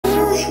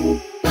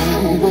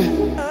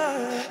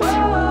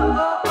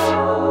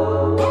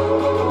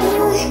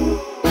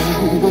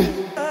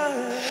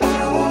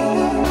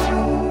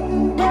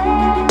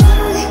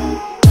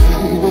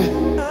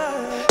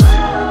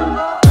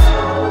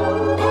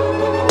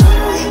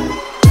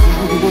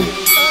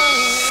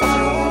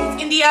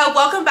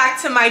Welcome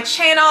back to my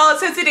channel.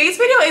 So today's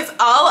video is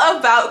all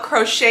about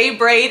crochet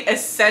braid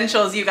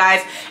essentials, you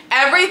guys.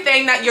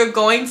 Everything that you're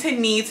going to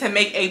need to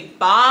make a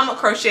bomb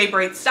crochet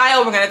braid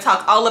style. We're going to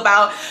talk all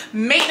about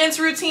maintenance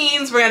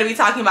routines. We're going to be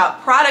talking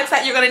about products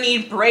that you're going to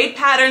need, braid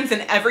patterns,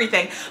 and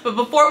everything. But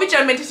before we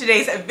jump into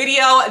today's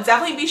video,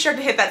 definitely be sure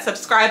to hit that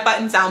subscribe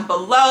button down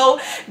below.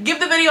 Give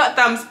the video a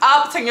thumbs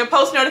up, turn your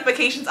post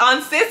notifications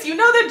on, sis. You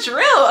know the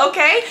drill,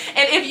 okay?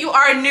 And if you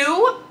are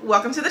new,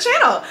 welcome to the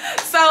channel.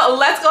 So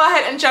let's go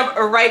ahead and jump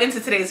right into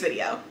today's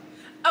video.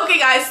 Okay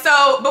guys,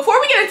 so before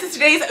we get into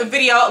today's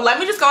video, let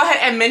me just go ahead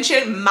and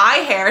mention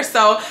my hair.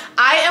 So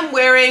I am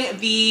wearing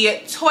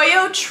the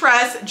Toyo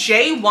Tress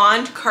J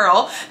Wand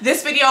Curl.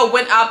 This video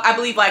went up, I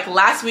believe, like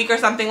last week or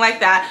something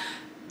like that.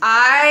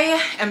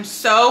 I am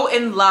so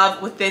in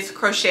love with this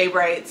crochet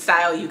braid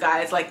style, you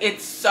guys. Like,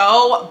 it's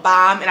so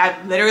bomb, and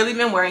I've literally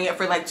been wearing it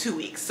for like 2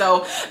 weeks.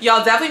 So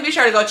y'all definitely be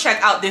sure to go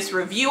check out this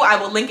review. I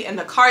will link it in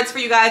the cards for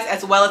you guys,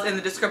 as well as in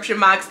the description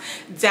box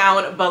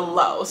down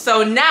below.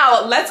 So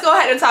now let's go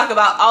ahead and talk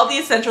about all the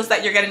essentials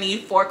that you're gonna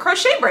need for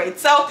crochet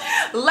braids. So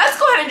let's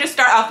go ahead and just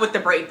start off with the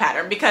braid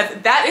pattern, because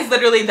that is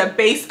literally the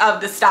base of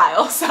the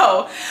style.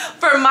 So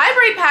for my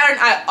braid pattern,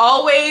 I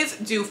always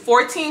do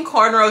 14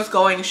 cornrows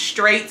going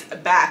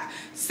straight back.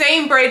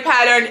 Same braid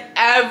pattern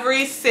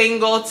every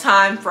single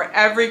time for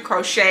every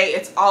crochet.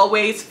 It's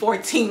always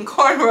 14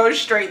 cornrows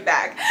straight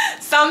back.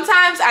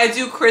 Sometimes I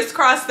do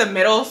crisscross the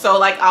middle, so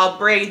like I'll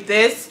braid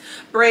this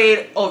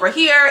braid over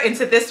here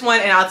into this one,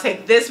 and I'll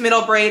take this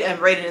middle braid and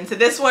braid it into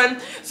this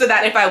one, so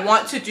that if I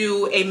want to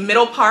do a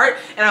middle part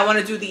and I want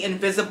to do the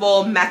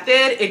invisible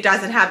method, it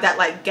doesn't have that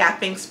like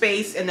gapping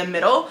space in the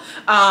middle.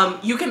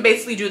 You can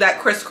basically do that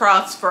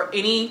crisscross for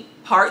any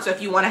part. So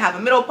if you want to have a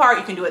middle part,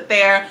 you can do it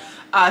there.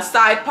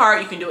 Side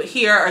part, you can do it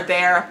here or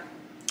there.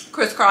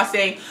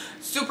 Crisscrossing,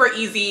 super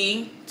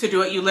easy to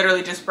do it. You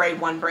literally just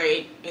braid one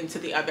braid into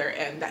the other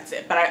and that's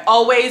it. But I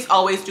always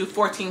do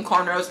 14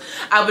 cornrows.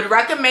 I would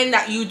recommend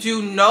that you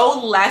do no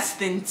less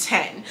than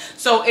 10.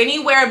 So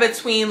anywhere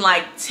between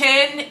like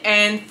 10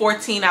 and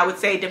 14, I would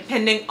say,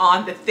 depending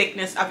on the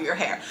thickness of your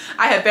hair.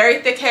 I have very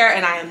thick hair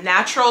and I am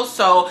natural,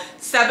 so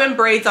 7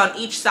 braids on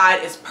each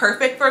side is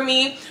perfect for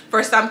me.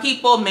 For some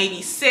people,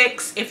 maybe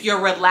 6. If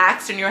you're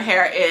relaxed and your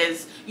hair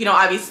is, you know,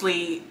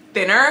 obviously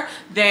thinner,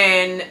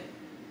 then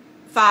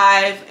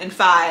 5 and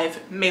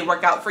 5 may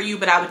work out for you.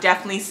 But I would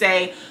definitely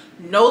say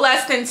no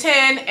less than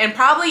 10, and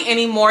probably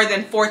any more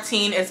than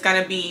 14 is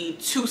gonna be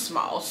too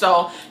small.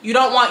 So you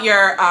don't want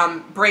your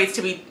braids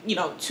to be, you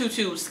know,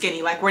 too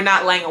skinny. Like, we're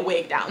not laying a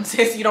wig down,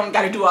 sis. You don't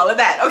gotta do all of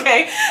that,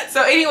 okay?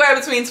 So anywhere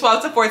between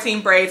 12 to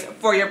 14 braids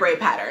for your braid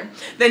pattern.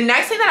 The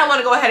next thing that I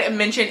wanna go ahead and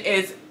mention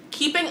is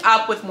keeping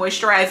up with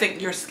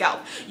moisturizing your scalp.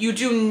 You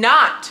do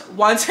not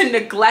want to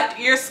neglect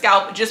your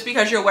scalp just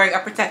because you're wearing a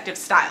protective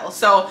style.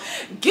 So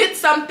get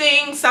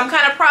something, some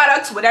kind of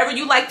products, whatever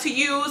you like to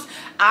use.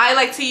 I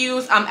like to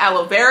use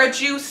aloe vera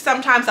juice.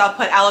 Sometimes I'll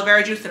put aloe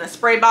vera juice in a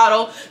spray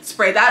bottle,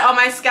 spray that on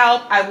my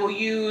scalp. I will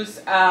use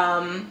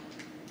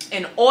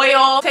an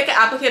oil, take an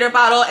applicator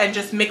bottle and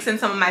just mix in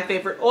some of my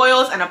favorite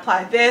oils and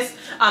apply this.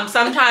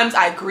 Sometimes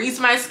I grease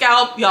my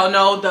scalp. Y'all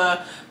know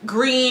the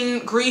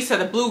green grease or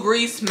the blue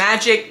grease,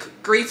 magic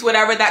grease,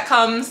 whatever that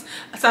comes.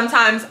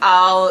 Sometimes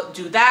I'll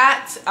do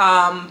that.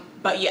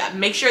 But yeah,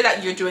 make sure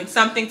that you're doing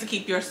something to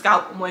keep your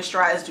scalp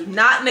moisturized. Do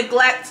not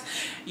neglect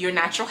your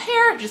natural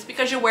hair just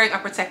because you're wearing a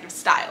protective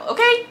style,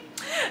 okay?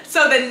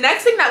 So the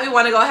next thing that we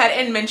want to go ahead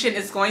and mention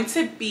is going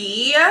to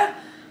be,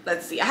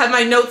 let's see, I have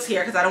my notes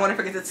here because I don't want to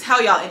forget to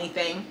tell y'all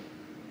anything.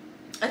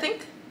 I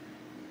think,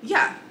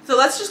 yeah. So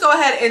let's just go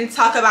ahead and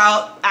talk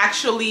about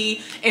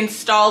actually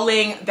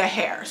installing the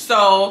hair.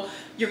 So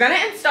you're going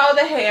to install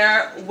the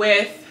hair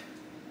with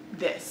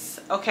this,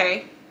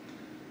 okay?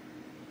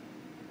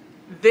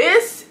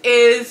 This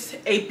is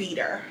a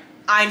beater.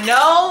 I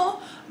know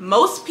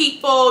most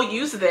people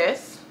use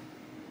this.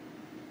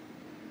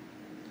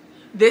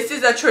 This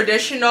is a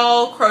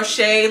traditional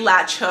crochet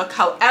latch hook.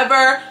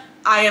 However,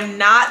 I am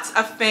not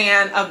a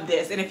fan of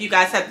this. And if you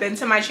guys have been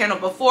to my channel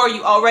before,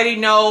 you already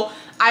know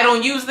I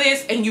don't use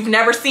this and you've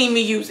never seen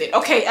me use it.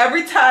 Okay,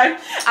 every time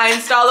I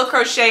install a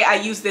crochet, I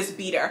use this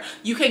beater.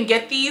 You can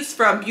get these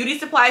from beauty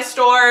supply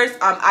stores.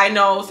 I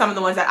know some of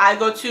the ones that I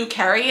go to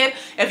carry it.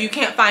 If you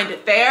can't find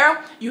it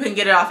there, you can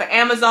get it off of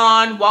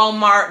Amazon,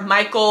 Walmart,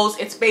 Michaels.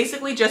 It's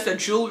basically just a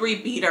jewelry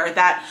beater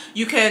that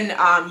you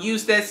can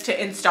use this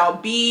to install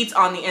beads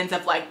on the ends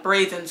of like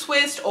braids and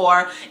twists,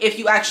 or if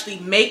you actually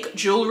make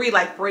jewelry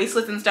like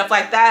bracelets and stuff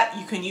like that,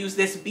 you can use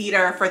this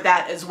beater for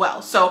that as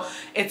well. So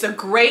it's a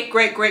great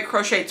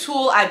crochet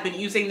tool. I've been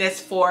using this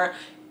for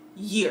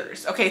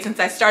years. Okay, since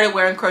I started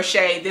wearing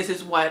crochet, this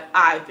is what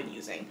I've been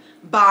using.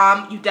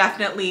 bomb. You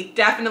definitely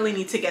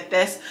need to get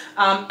this.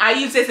 I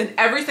use this in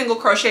every single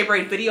crochet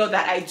braid video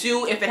that I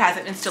do if it has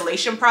an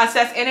installation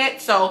process in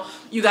it. So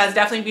you guys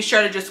definitely be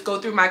sure to just go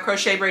through my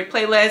crochet braid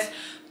playlist,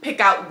 pick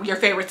out your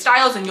favorite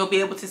styles, and you'll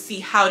be able to see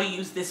how to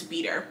use this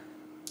beater.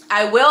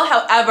 I will,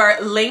 however,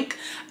 link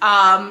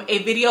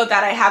a video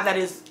that I have that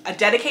is a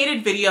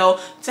dedicated video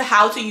to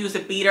how to use a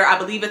beater. I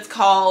believe it's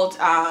called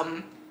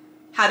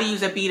how to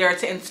use a beater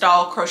to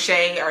install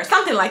crochet or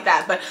something like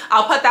that, but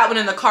I'll put that one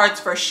in the cards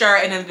for sure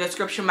and in the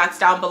description box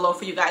down below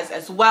for you guys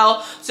as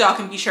well, so y'all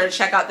can be sure to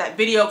check out that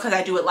video because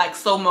I do it like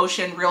slow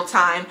motion, real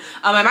time.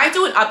 I might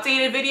do an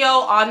updated video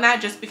on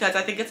that just because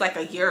I think it's like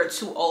a year or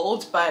two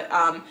old, but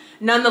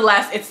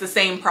nonetheless it's the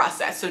same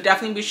process, so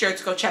definitely be sure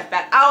to go check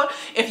that out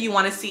if you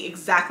want to see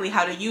exactly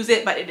how to use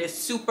it. But it is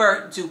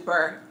super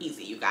duper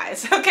easy, you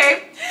guys.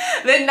 Okay,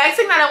 the next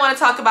thing that I want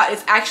to talk about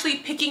is actually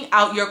picking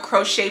out your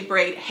crochet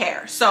braid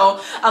hair. So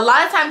a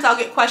lot of times I'll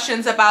get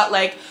questions about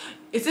like,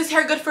 is this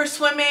hair good for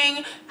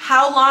swimming?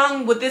 How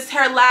long would this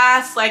hair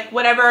last? Like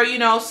whatever, you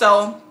know.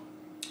 So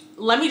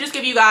let me just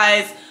give you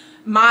guys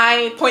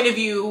my point of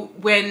view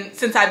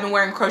since I've been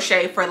wearing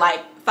crochet for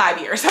like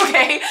 5 years,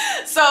 okay?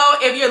 So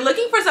if you're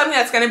looking for something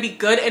that's gonna be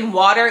good in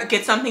water,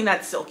 get something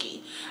that's silky.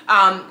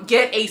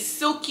 Get a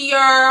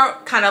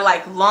silkier, kind of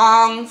like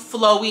long,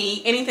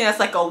 flowy, anything that's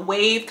like a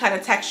wave kind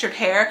of textured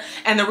hair.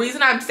 And the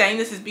reason I'm saying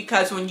this is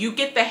because when you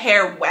get the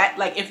hair wet,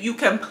 like if you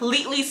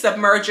completely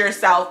submerge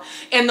yourself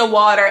in the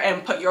water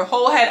and put your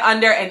whole head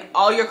under and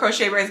all your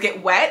crochet braids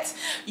get wet,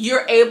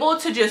 you're able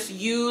to just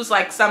use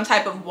like some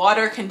type of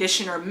water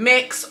conditioner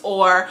mix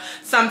or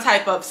some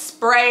type of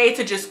spray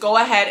to just go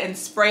ahead and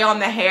spray on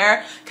the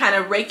hair, kind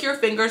of rake your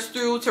fingers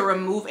through to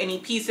remove any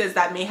pieces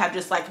that may have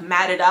just like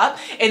matted up,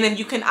 and then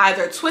you can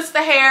either twist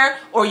the hair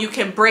or you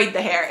can braid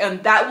the hair,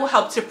 and that will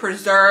help to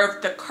preserve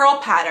the curl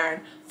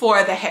pattern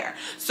for the hair.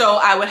 So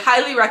I would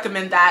highly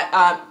recommend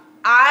that.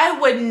 I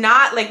would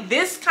not, like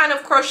this kind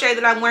of crochet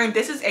that I'm wearing,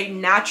 this is a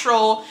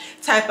natural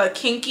type of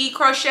kinky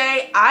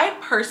crochet. I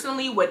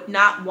personally would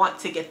not want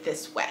to get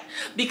this wet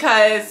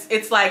because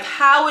it's like,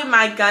 how am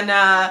I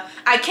gonna,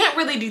 I can't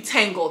really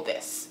detangle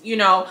this, you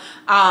know.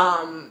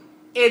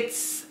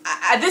 This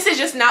is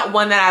just not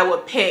one that I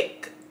would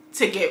pick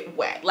to get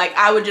wet. Like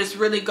I would just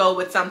really go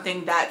with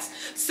something that's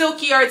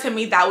silkier. To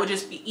me, that would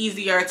just be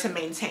easier to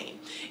maintain.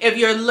 If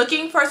you're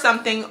looking for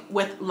something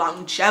with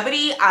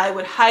longevity, I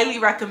would highly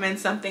recommend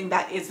something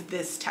that is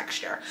this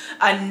texture.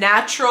 A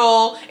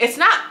natural, it's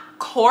not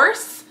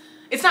coarse.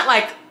 It's not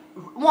like,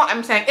 well,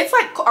 I'm saying it's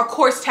like a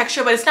coarse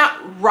texture, but it's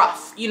not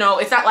rough, you know.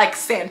 It's not like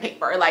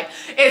sandpaper. Like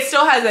it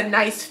still has a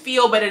nice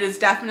feel, but it is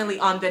definitely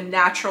on the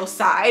natural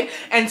side.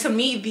 And to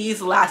me, these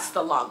last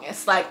the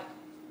longest. Like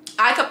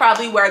I could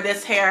probably wear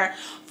this hair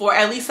for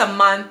at least a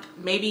month,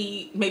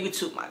 maybe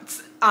 2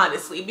 months,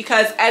 honestly,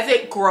 because as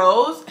it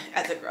grows,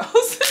 the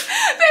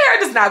hair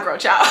does not grow,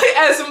 child.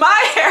 As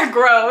my hair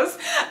grows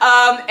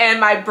and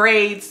my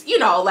braids, you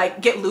know,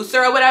 like get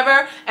looser or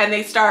whatever, and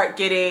they start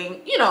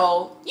getting, you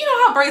know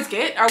how braids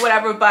get or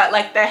whatever, but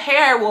like the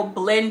hair will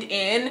blend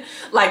in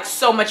like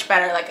so much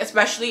better, like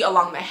especially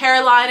along the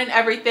hairline and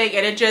everything,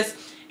 and it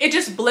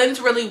just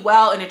blends really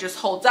well and it just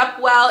holds up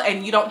well,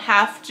 and you don't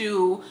have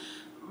to,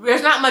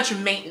 there's not much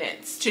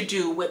maintenance to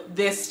do with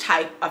this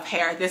type of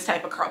hair, this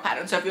type of curl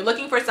pattern. So if you're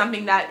looking for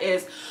something that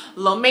is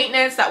low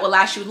maintenance, that will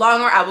last you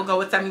longer, I will go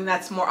with something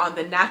that's more on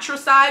the natural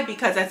side,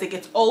 because as it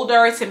gets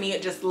older, to me,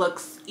 it just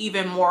looks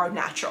even more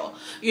natural.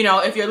 You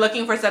know, if you're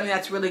looking for something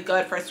that's really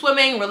good for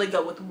swimming, really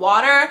good with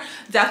water,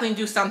 definitely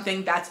do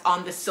something that's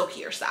on the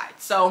silkier side.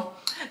 So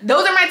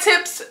those are my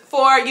tips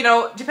for, you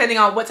know, depending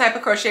on what type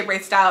of crochet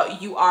braid style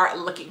you are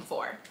looking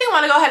for. The thing I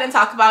want to go ahead and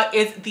talk about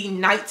is the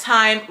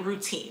nighttime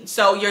routine.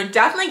 So you're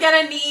definitely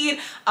gonna need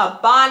a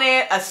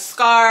bonnet, a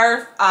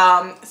scarf,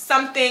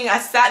 something, a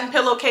satin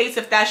pillowcase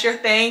if that's your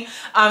thing,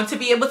 to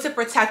be able to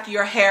protect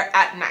your hair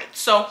at night.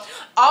 So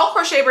all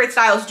crochet braid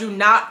styles do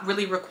not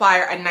really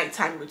require a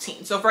nighttime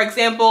routine. So for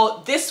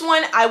example, this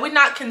one, I would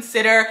not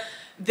consider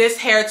this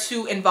hair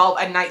to involve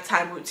a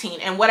nighttime routine.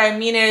 And what I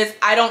mean is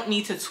I don't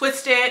need to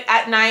twist it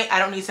at night. I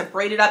don't need to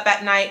braid it up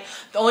at night.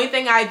 The only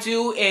thing I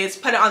do is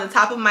put it on the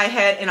top of my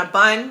head in a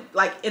bun,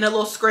 like in a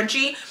little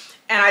scrunchie,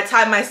 and I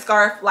tie my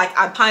scarf like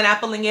I'm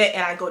pineappling it,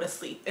 and I go to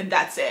sleep, and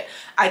that's it.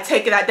 I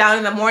take that down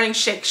in the morning,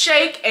 shake,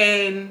 shake,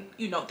 and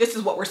you know, this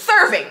is what we're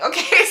serving,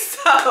 okay?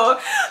 So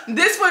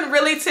this one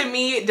really, to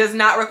me, does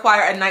not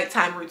require a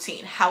nighttime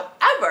routine.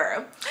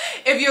 However,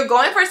 if you're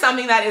going for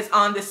something that is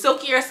on the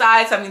silkier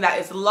side, something that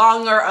is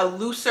longer, a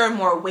looser,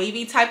 more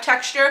wavy type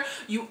texture,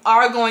 you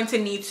are going to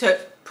need to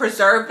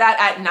preserve that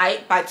at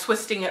night by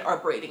twisting it or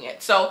braiding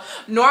it. So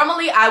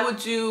normally I would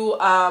do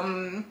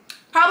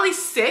probably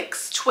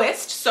 6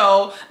 twists,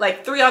 so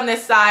like 3 on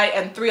this side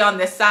and 3 on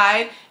this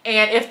side.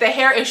 And if the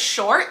hair is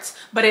short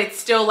but it's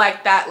still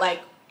like that,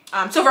 like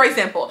so for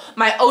example,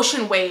 my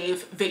ocean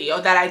wave video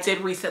that I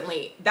did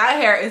recently,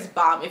 that hair is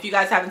bomb. If you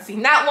guys haven't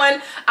seen that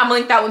one, I'm gonna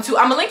link that one too.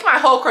 I'm gonna link my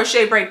whole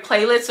crochet braid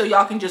playlist so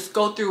y'all can just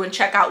go through and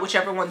check out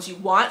whichever ones you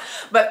want.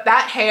 But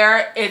that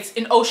hair, it's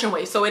an ocean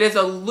wave, so it is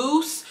a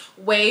loose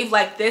wave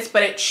like this,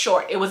 but it's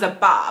short. It was a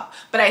bob,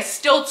 but I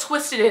still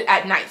twisted it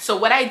at night. So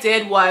what I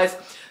did was,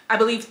 I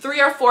believe 3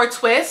 or 4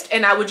 twists,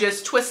 and I would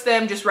just twist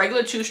them, just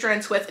regular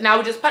 2-strand twists, and I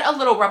would just put a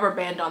little rubber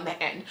band on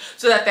the end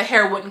so that the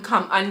hair wouldn't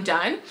come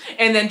undone,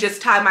 and then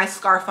just tie my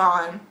scarf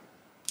on,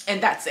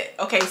 and that's it.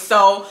 Okay,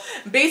 so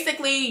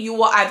basically you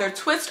will either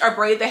twist or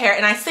braid the hair,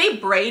 and I say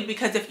braid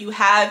because if you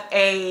have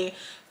a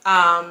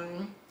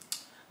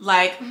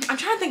like, I'm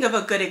trying to think of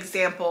a good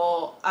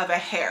example of a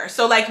hair.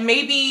 So like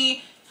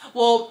maybe,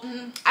 well,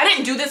 I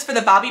didn't do this for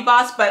the Bobbi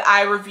Boss, but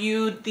I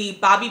reviewed the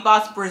Bobbi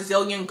Boss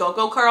Brazilian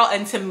Go-Go Curl,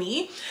 and to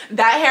me,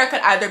 that hair could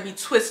either be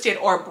twisted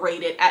or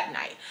braided at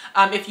night.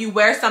 If you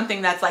wear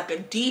something that's like a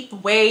deep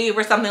wave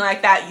or something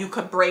like that, you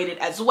could braid it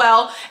as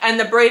well, and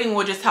the braiding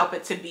will just help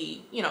it to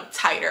be, you know,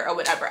 tighter or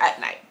whatever at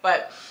night.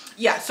 But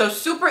yeah, so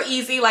super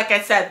easy. Like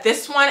I said,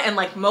 this one and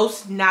like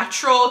most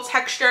natural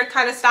textured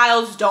kind of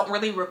styles don't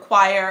really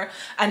require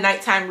a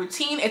nighttime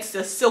routine. It's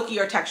the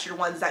silkier textured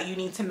ones that you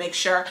need to make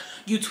sure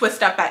you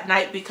twist up at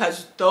night,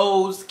 because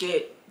those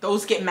get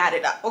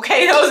matted up,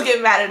 okay? Those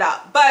get matted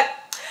up. But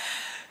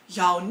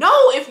y'all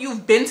know, if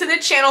you've been to the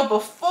channel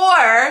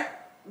before,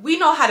 we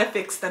know how to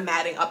fix the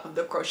matting up of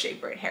the crochet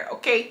braid hair,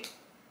 okay?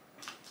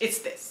 It's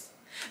this.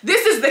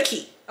 This is the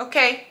key,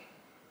 okay?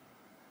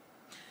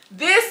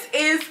 This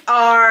is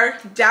our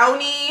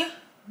Downy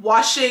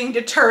washing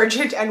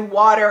detergent and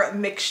water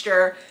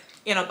mixture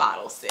in a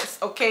bottle, sis,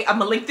 okay? I'm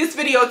gonna link this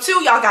video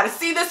too. Y'all gotta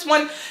see this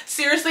one.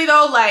 Seriously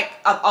though, like,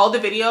 of all the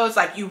videos,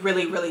 like, you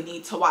really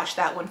need to watch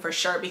that one for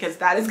sure, because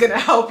that is gonna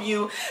help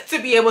you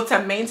to be able to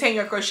maintain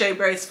your crochet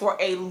braids for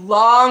a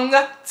long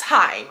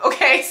time,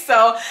 okay?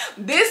 So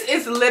this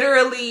is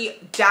literally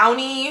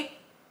Downy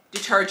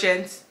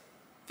detergent,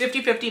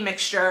 50-50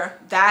 mixture,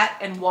 that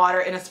and water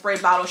in a spray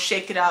bottle.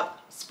 Shake it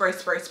up, spray,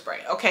 spray, spray,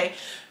 okay?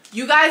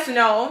 You guys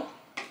know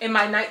in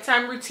my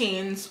nighttime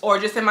routines, or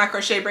just in my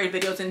crochet braid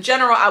videos in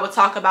general, I would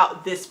talk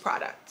about this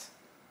product.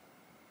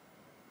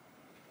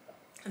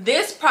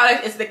 This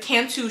product is the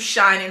Cantu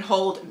Shine and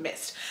Hold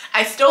Mist.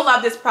 I still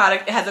love this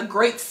product. It has a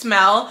great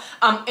smell,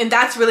 and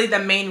that's really the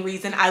main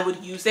reason I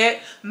would use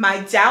it. My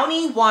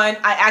Downy one,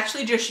 I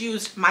actually just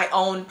used my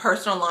own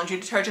personal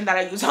laundry detergent that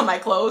I use on my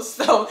clothes,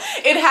 so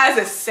it has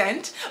a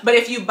scent. But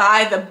if you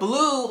buy the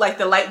blue, like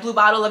the light blue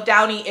bottle of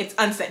Downy, it's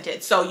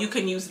unscented. So you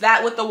can use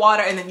that with the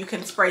water, and then you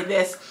can spray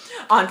this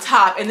on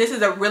top, and this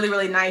is a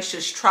really nice,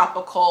 just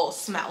tropical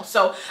smell.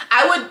 So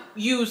I would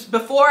use,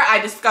 before I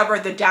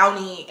discovered the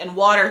Downy and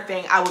water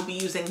thing, I would be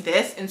using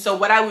this. And so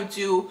what I would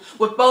do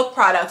with both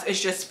products is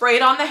just spray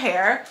it on the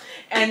hair,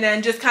 and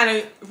then just kind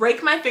of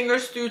rake my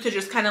fingers through to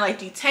just kind of like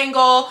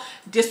detangle,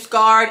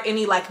 discard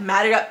any like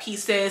matted up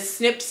pieces,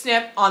 snip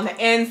on the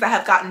ends that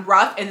have gotten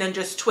rough, and then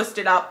just twist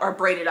it up or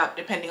braid it up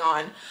depending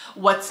on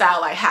what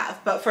style I have.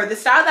 But for the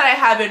style that I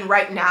have in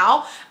right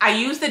now, I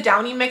use the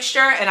Downy mixture,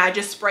 and I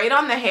just spray it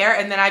on the hair,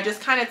 and then I just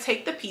kind of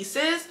take the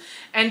pieces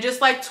and just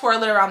like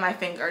twirl it around my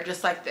finger,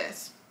 just like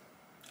this.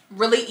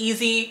 Really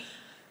easy.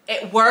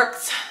 It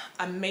works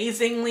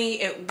amazingly.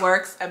 It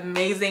works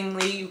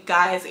amazingly, you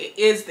guys. It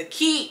is the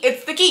key.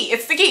 It's the key.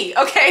 It's the key,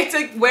 okay,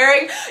 to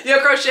wearing your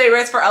crochet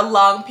braids for a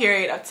long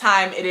period of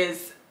time. It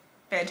is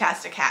a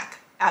fantastic hack.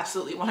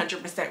 Absolutely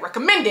 100%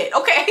 recommend it,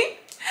 okay?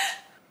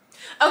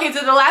 Okay,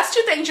 so the last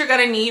two things you're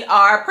gonna need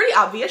are pretty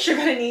obvious. You're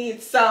gonna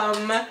need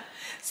some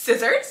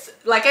scissors.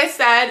 Like I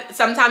said,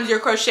 sometimes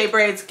your crochet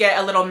braids get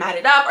a little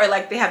matted up, or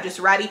like they have just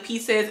ratty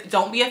pieces.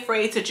 Don't be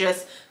afraid to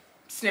just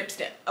snip,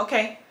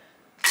 okay?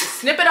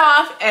 Just snip it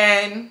off,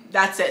 and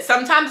that's it.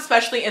 Sometimes,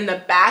 especially in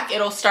the back,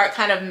 it'll start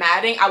kind of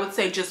matting. I would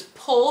say just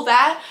pull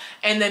that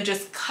and then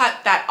just cut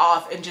that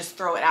off and just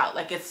throw it out.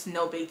 Like, it's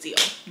no big deal.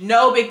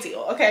 No big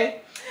deal,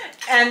 okay?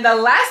 And the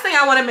last thing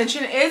I want to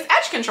mention is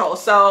edge control.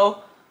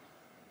 So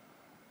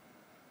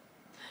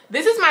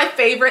this is my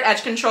favorite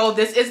edge control.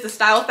 This is the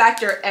Style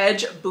Factor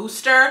Edge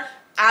Booster.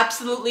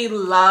 Absolutely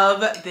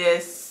love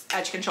this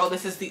edge control.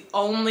 This is the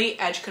only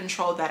edge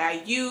control that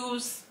I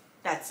use.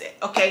 That's it,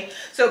 okay?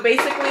 So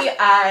basically,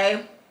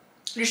 I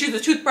just use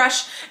a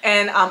toothbrush,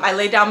 and I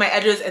lay down my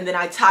edges, and then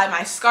I tie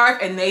my scarf,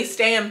 and they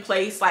stay in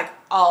place like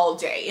all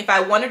day. If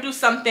I want to do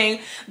something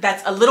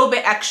that's a little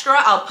bit extra,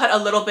 I'll put a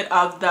little bit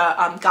of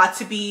the Got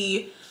To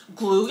Be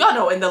glue, y'all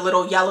know, in the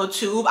little yellow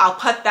tube. I'll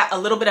put that, a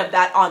little bit of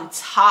that on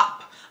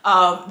top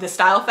of the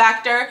Style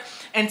Factor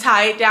and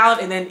tie it down,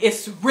 and then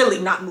it's really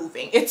not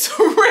moving. It's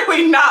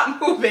really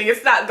not moving.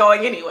 It's not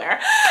going anywhere.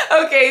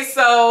 Okay,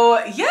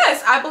 so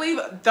yes, I believe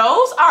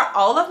those are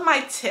all of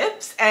my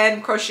tips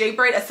and crochet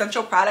braid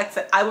essential products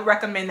that I would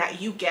recommend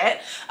that you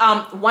get.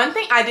 One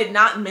thing I did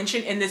not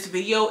mention in this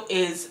video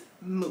is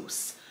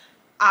mousse.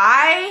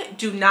 I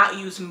do not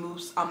use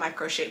mousse on my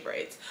crochet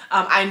braids.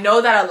 I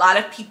know that a lot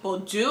of people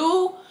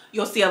do.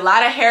 You'll see a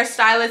lot of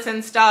hairstylists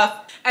and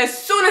stuff. As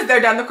soon as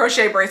they're done the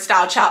crochet braid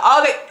style, child,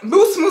 all they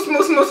mousse,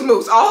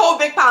 a whole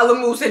big pile of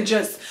mousse, and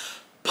just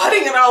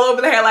putting it all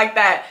over the hair like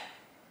that.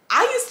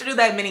 I used to do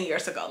that many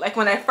years ago, like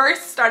when I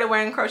first started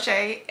wearing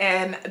crochet,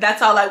 and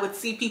that's all I would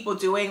see people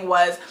doing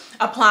was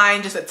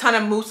applying just a ton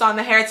of mousse on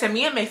the hair. To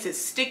me, it makes it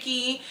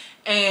sticky,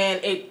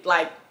 and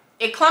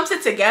it clumps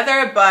it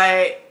together,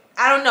 but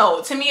I don't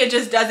know. To me, it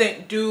just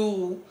doesn't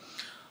do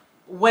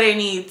what it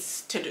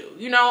needs to do.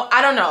 You know,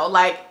 I don't know.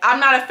 Like, I'm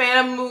not a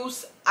fan of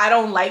mousse. I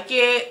don't like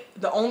it.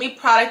 The only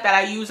product that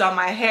I use on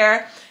my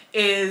hair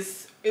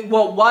is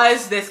what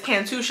was this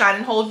Cantu Shine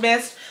and Hold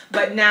Mist,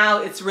 but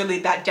now it's really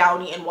that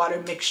Downy and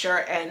water mixture,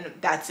 and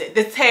that's it.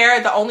 This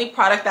hair, the only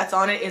product that's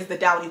on it is the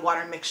Downy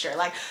water mixture.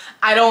 Like,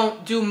 I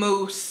don't do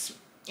mousse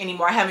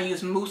anymore. I haven't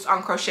used mousse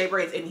on crochet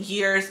braids in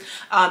years.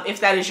 If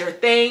that is your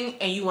thing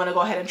and you want to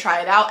go ahead and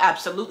try it out,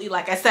 absolutely.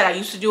 Like I said, I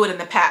used to do it in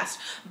the past,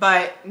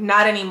 but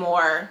not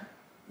anymore.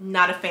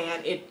 Not a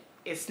fan.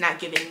 It's not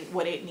giving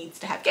what it needs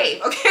to have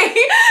gave, okay?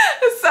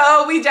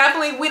 So we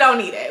don't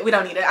need it. We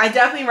don't need it. I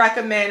definitely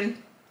recommend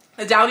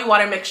the Downy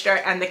water mixture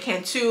and the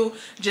Cantu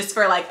just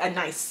for like a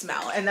nice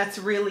smell, and that's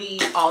really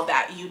all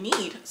that you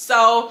need.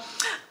 So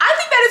I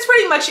think that is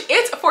pretty much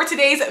it for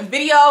today's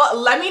video.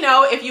 Let me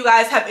know if you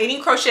guys have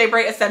any crochet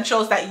braid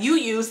essentials that you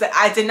use that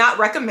I did not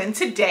recommend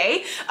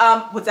today.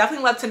 Would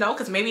definitely love to know,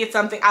 because maybe it's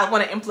something I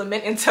want to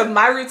implement into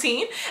my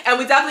routine, and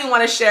we definitely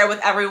want to share with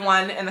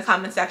everyone in the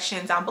comment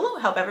section down below,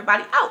 help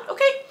everybody out,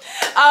 okay?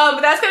 But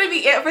that's going to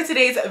be it for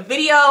today's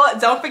video.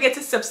 Don't forget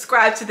to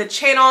subscribe to the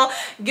channel,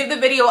 give the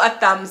video a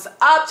thumbs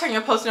up, turn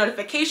your post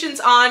notifications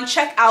on,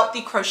 check out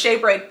the crochet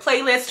braid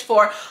playlist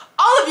for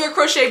all of your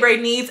crochet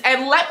braid needs,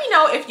 and let me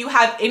know if you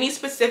have any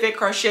specific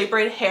crochet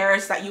braid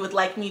hairs that you would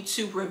like me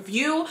to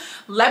review.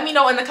 Let me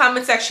know in the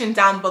comment section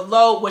down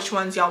below which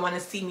ones y'all want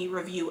to see me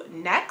review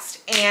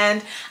next,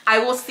 and I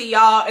will see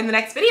y'all in the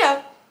next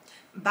video.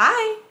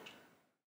 Bye.